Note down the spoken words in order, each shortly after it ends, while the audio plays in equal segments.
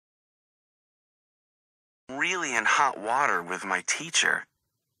really in hot water with my teacher.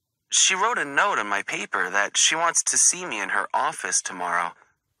 She wrote a note on my paper that she wants to see me in her office tomorrow.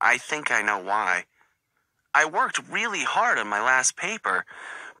 I think I know why. I worked really hard on my last paper,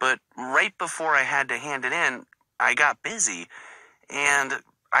 but right before I had to hand it in, I got busy, and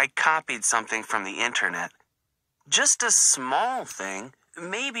I copied something from the internet. Just a small thing,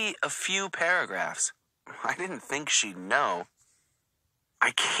 maybe a few paragraphs. I didn't think she'd know.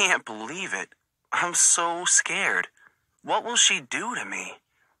 I can't believe it. I'm so scared. What will she do to me?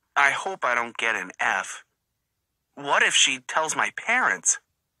 I hope I don't get an F. What if she tells my parents?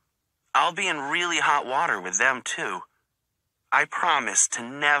 I'll be in really hot water with them, too. I promise to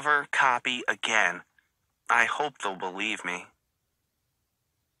never copy again. I hope they'll believe me.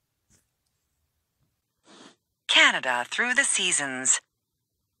 Canada through the seasons.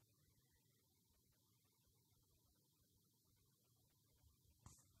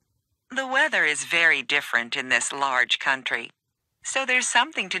 The weather is very different in this large country, so there's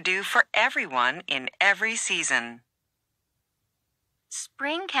something to do for everyone in every season.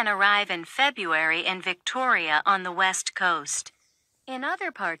 Spring can arrive in February in Victoria on the west coast. In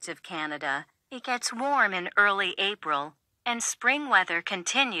other parts of Canada, it gets warm in early April, and spring weather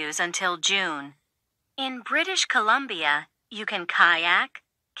continues until June. In British Columbia, you can kayak,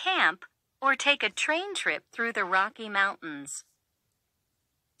 camp, or take a train trip through the Rocky Mountains.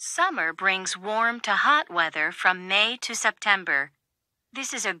 Summer brings warm to hot weather from May to September.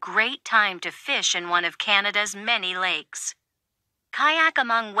 This is a great time to fish in one of Canada's many lakes. Kayak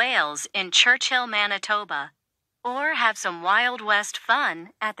among whales in Churchill, Manitoba, or have some Wild West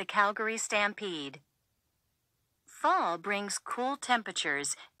fun at the Calgary Stampede. Fall brings cool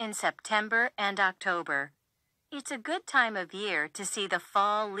temperatures in September and October. It's a good time of year to see the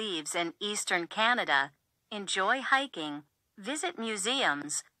fall leaves in eastern Canada, enjoy hiking, visit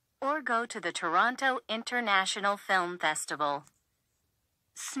museums, or go to the Toronto International Film Festival.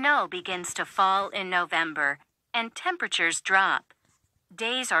 Snow begins to fall in November, and temperatures drop.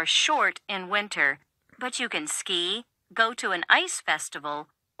 Days are short in winter, but you can ski, go to an ice festival,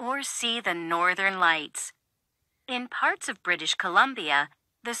 or see the northern lights. In parts of British Columbia,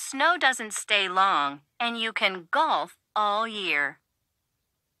 the snow doesn't stay long, and you can golf all year.